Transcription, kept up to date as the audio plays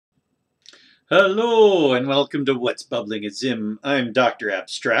Hello and welcome to What's Bubbling at ZIM. I'm Dr.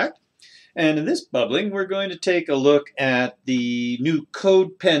 Abstract, and in this bubbling we're going to take a look at the new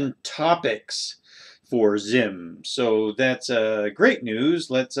CodePen topics for ZIM. So that's great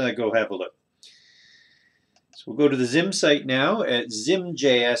news. Let's go have a look. So we'll go to the ZIM site now at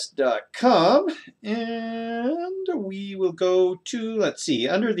zimjs.com, and we will go to, let's see,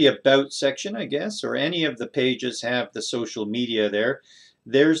 under the About section, I guess, or any of the pages have the social media there.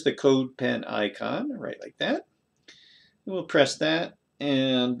 There's the CodePen icon, right like that. We'll press that,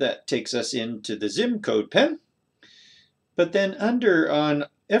 and that takes us into the ZIM CodePen. But then under on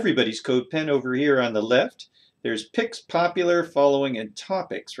everybody's CodePen over here on the left, there's Picks, Popular, Following, and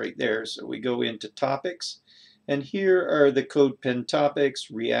Topics right there. So we go into Topics, and here are the CodePen topics: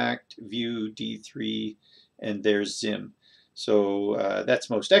 React, Vue, D3, and there's ZIM. So that's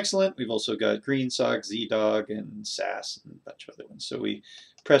most excellent. We've also got GreenSock, ZDog, and SAS, and a bunch of other ones. So we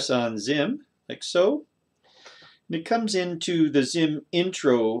press on ZIM, like so. And it comes into the ZIM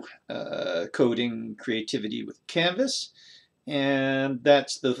intro, coding creativity with Canvas. And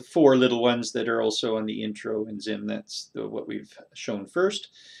that's the four little ones that are also on the intro in ZIM. That's what we've shown first.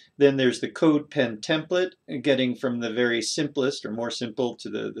 Then there's the CodePen template, getting from the very simplest or more simple to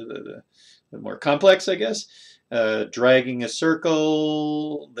the more complex, I guess. Dragging a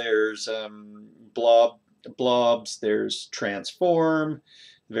circle, there's blobs, there's transform,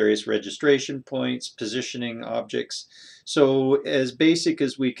 various registration points, positioning objects. So as basic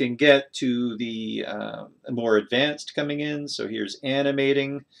as we can get to the more advanced coming in. So here's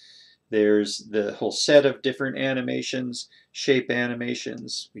animating. There's the whole set of different animations, shape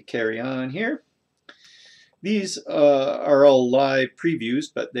animations. We carry on here. These are all live previews,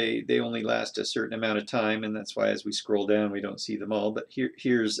 but they only last a certain amount of time, and that's why as we scroll down we don't see them all. But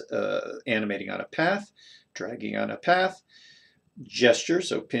here's animating on a path, dragging on a path, gesture,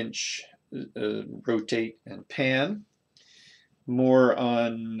 so pinch, rotate, and pan. More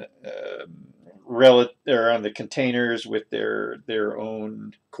on on the containers with their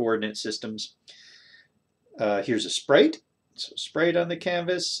own coordinate systems. Here's a sprite, so sprite on the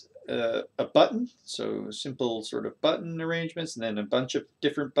canvas. A button, so simple sort of button arrangements, and then a bunch of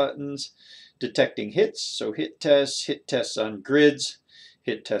different buttons. Detecting hits, so hit tests on grids,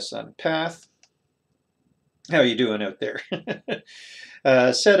 hit tests on path. How are you doing out there?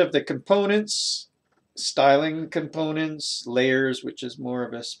 Set of the components, styling components, layers, which is more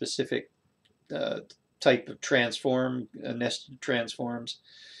of a specific type of transform, nested transforms.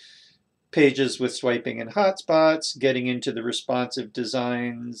 Pages with swiping and hotspots, getting into the responsive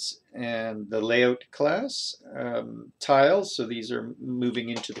designs and the layout class. Tiles, so these are moving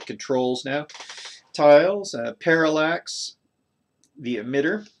into the controls now. Tiles, parallax, the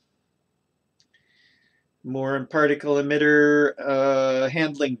emitter. More in particle emitter,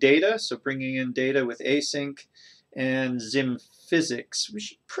 handling data, so bringing in data with async, and ZIM physics. We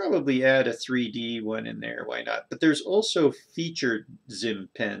should probably add a 3D one in there, why not? But there's also featured ZIM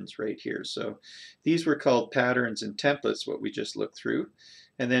pens right here. So these were called patterns and templates, what we just looked through.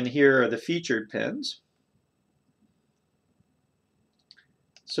 And then here are the featured pens.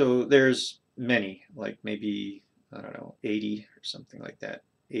 So there's many, like maybe, I don't know, 80 or something like that,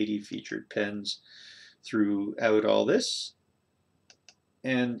 80 featured pens throughout all this.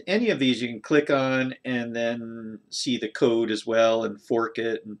 And any of these you can click on and then see the code as well and fork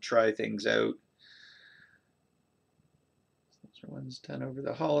it and try things out. Those are ones done over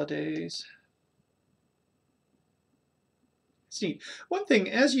the holidays. See, one thing,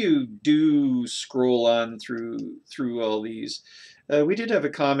 as you do scroll on through all these, we did have a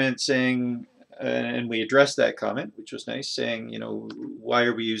comment saying, and we addressed that comment, which was nice, saying, you know, why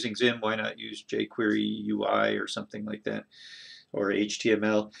are we using ZIM? Why not use jQuery UI or something like that, or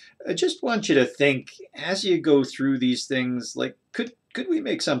HTML? I just want you to think, as you go through these things, like, could we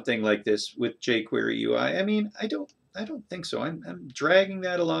make something like this with jQuery UI? I mean, I don't think so. I'm dragging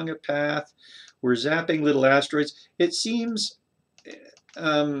that along a path. We're zapping little asteroids. It seems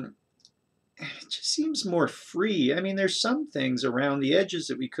it just seems more free. I mean, there's some things around the edges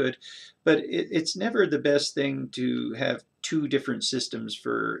that we could, but it's never the best thing to have two different systems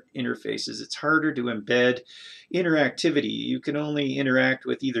for interfaces. It's harder to embed interactivity. You can only interact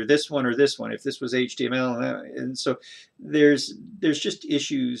with either this one or this one if this was HTML, and so there's just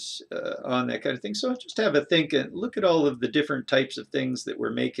issues on that kind of thing. So just have a think and look at all of the different types of things that we're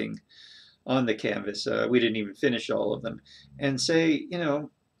making on the canvas. We didn't even finish all of them, and say, you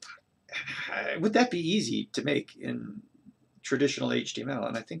know, would that be easy to make in traditional HTML?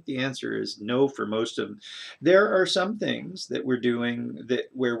 And I think the answer is no for most of them. There are some things that we're doing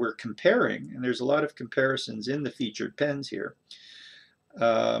where we're comparing, and there's a lot of comparisons in the featured pens here.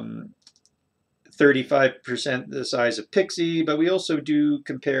 35% the size of Pixie, but we also do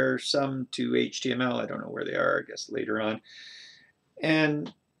compare some to HTML. I don't know where they are, I guess later on.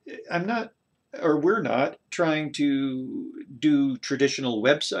 And I'm not, or we're not, trying to do traditional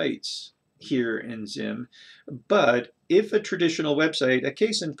websites here in ZIM, but if a traditional website, a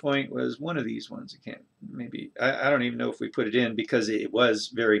case in point was one of these ones, I don't even know if we put it in because it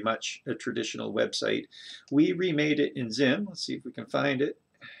was very much a traditional website. We remade it in ZIM. Let's see if we can find it.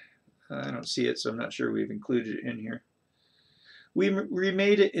 I don't see it, so I'm not sure we've included it in here. We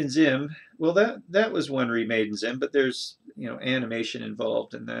remade it in ZIM. Well, that was one remade in ZIM, but there's animation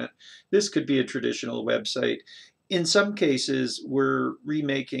involved in that. This could be a traditional website. In some cases, we're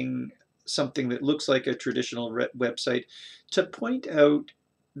remaking something that looks like a traditional website to point out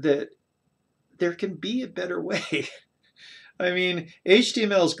that there can be a better way. I mean,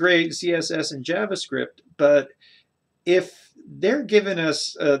 HTML is great, CSS and JavaScript, but if they're giving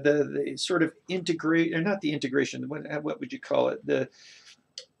us the sort of integrate, or not the integration, what would you call it? The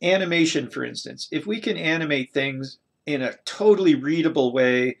animation, for instance. If we can animate things in a totally readable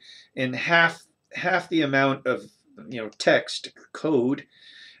way in half the amount of text code,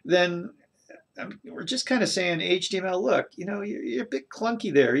 then we're just kind of saying HTML, look, you're a bit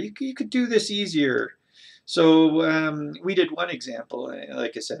clunky there. You could do this easier. So we did one example.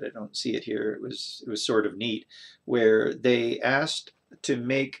 Like I said, I don't see it here. It was sort of neat, where they asked to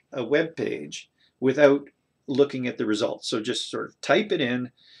make a web page without looking at the results. So just sort of type it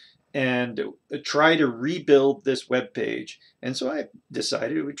in and try to rebuild this web page. And so I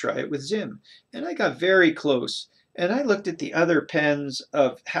decided we would try it with ZIM. And I got very close. And I looked at the other pens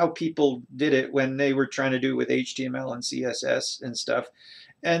of how people did it when they were trying to do it with HTML and CSS and stuff.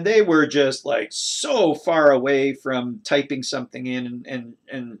 And they were just like so far away from typing something in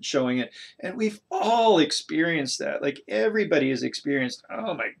and showing it. And we've all experienced that. Like everybody has experienced,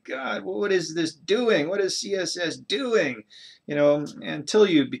 oh my God, what is this doing? What is CSS doing? Until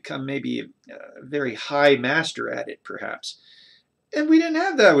you become maybe a very high master at it, perhaps. And we didn't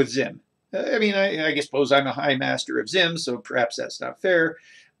have that with ZIM. I mean, I suppose I'm a high master of ZIM, so perhaps that's not fair.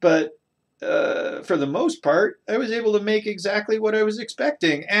 But for the most part, I was able to make exactly what I was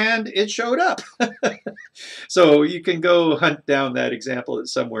expecting, and it showed up. So you can go hunt down that example.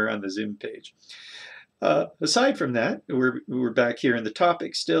 It's somewhere on the ZIM page. Aside from that, we're back here in the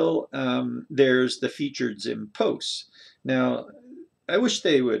topic still. There's the featured ZIM posts. Now, I wish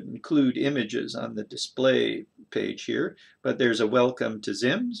they would include images on the display page here, but there's a welcome to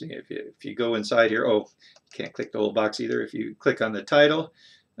ZIM. So if you go inside here, you can't click the whole box either. If you click on the title,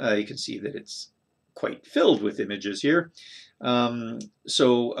 you can see that it's quite filled with images here.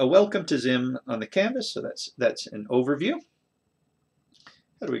 So a welcome to ZIM on the canvas. So that's an overview.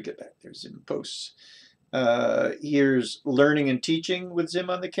 How do we get back there? ZIM posts. Here's learning and teaching with ZIM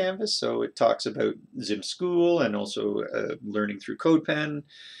on the canvas. So it talks about ZIM School and also learning through CodePen.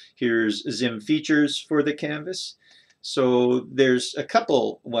 Here's ZIM features for the canvas. So there's a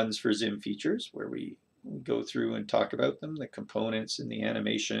couple ones for ZIM features where we go through and talk about them, the components and the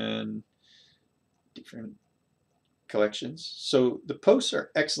animation, different collections. So the posts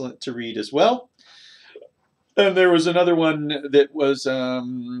are excellent to read as well. And there was another one that was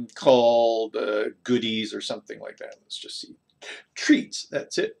called Goodies or something like that. Let's just see. Treats,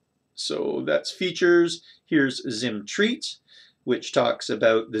 that's it. So that's features. Here's ZIM Treats, which talks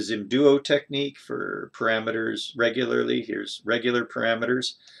about the ZIM Duo technique for parameters regularly. Here's regular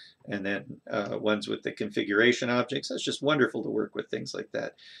parameters. And then ones with the configuration objects. That's just wonderful to work with things like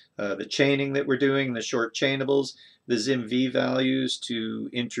that. The chaining that we're doing, the short chainables, the ZIM V values to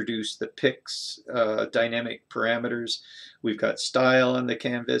introduce the pix dynamic parameters. We've got style on the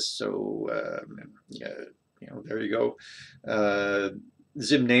canvas, so there you go.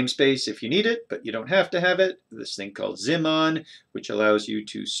 ZIM namespace if you need it, but you don't have to have it. This thing called ZIM-on, which allows you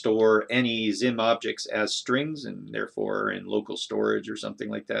to store any ZIM objects as strings and therefore in local storage or something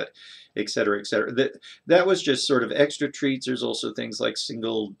like that, etc., etc. That was just sort of extra treats. There's also things like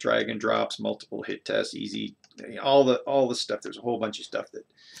single drag and drops, multiple hit tests, easy, all the stuff. There's a whole bunch of stuff that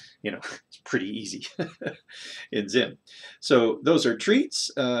it's pretty easy in ZIM. So those are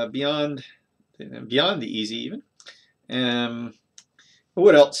treats beyond the easy even.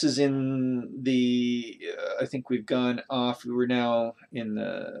 What else is in the, I think we've gone off, we're now in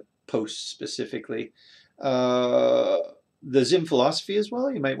the post specifically. The ZIM philosophy as well,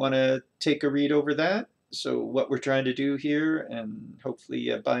 you might want to take a read over that. So what we're trying to do here and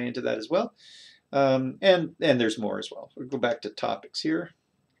hopefully buy into that as well. And there's more as well. We'll go back to topics here,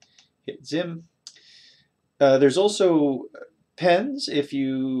 hit ZIM. There's also pens. If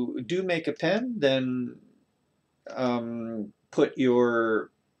you do make a pen, then put your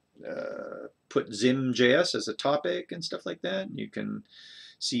put ZIM.js as a topic and stuff like that. You can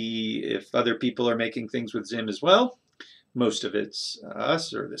see if other people are making things with ZIM as well. Most of it's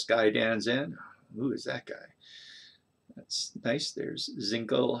us or this guy Dan Zen. Who is that guy? That's nice. There's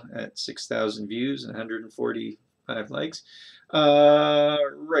Zinkel at 6,000 views and 145 likes.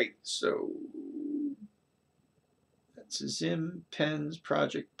 Right, so that's ZIM, pens,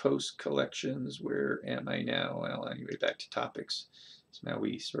 project, post, collections. Where am I now? Well, anyway, back to topics. So now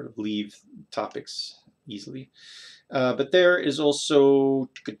we sort of leave topics easily. But there is also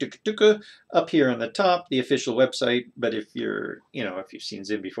up here on the top the official website. But if if you've seen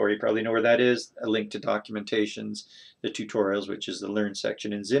ZIM before, you probably know where that is. A link to documentations, the tutorials, which is the Learn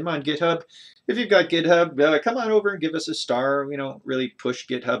section in ZIM on GitHub. If you've got GitHub, come on over and give us a star. We don't really push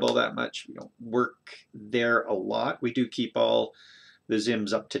GitHub all that much. We don't work there a lot. We do keep all the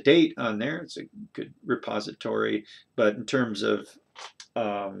ZIMs up to date on there. It's a good repository. But in terms of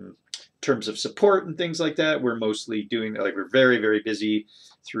support and things like that, we're mostly doing we're very, very busy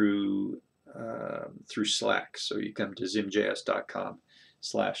through Slack. So you come to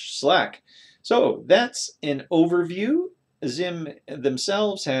zimjs.com/Slack. So that's an overview. ZIM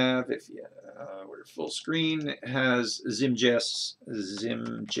themselves have, if we're full screen, has ZimJS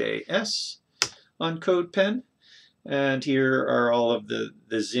on CodePen, and here are all of the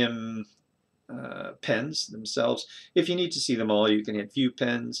ZIM pens themselves. If you need to see them all, you can hit View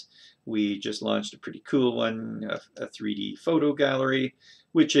Pens. We just launched a pretty cool one, a 3D photo gallery,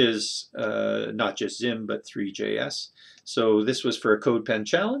 which is not just ZIM, but 3JS. So this was for a CodePen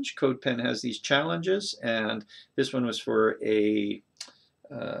challenge. CodePen has these challenges, and this one was for a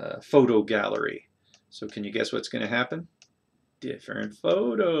photo gallery. So can you guess what's going to happen? Different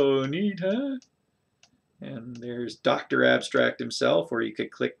photo. Neat, huh? And there's Dr. Abstract himself, or you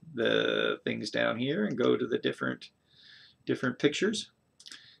could click the things down here and go to the different pictures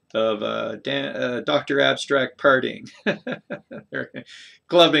of Dr. Abstract partying.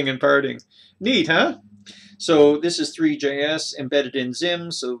 Clubbing and partying. Neat, huh? So this is 3JS embedded in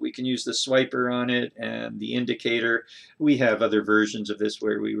ZIM, so we can use the swiper on it and the indicator. We have other versions of this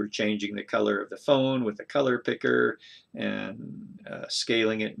where we were changing the color of the phone with the color picker and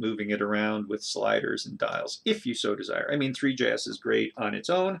scaling it, moving it around with sliders and dials, if you so desire. I mean, 3JS is great on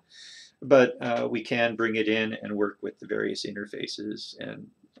its own, but we can bring it in and work with the various interfaces and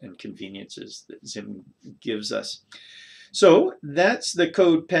conveniences that ZIM gives us. So that's the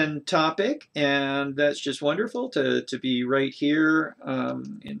CodePen topic, and that's just wonderful to be right here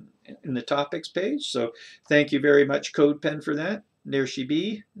in the topics page. So thank you very much, CodePen, for that. There she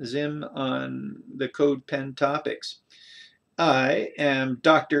be, ZIM on the CodePen topics. I am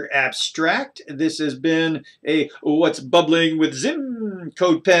Dr. Abstract. This has been a What's Bubbling with ZIM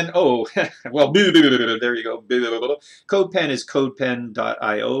CodePen. Oh, well, there you go. CodePen is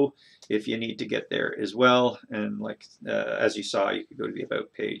codepen.io if you need to get there as well. And as you saw, you can go to the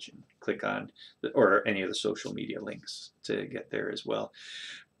About page and click on or any of the social media links to get there as well.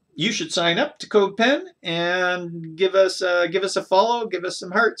 You should sign up to CodePen and give us a follow, give us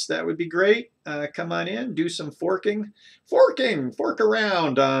some hearts. That would be great. Come on in, do some fork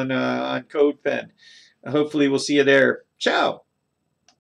around on CodePen. Hopefully we'll see you there. Ciao.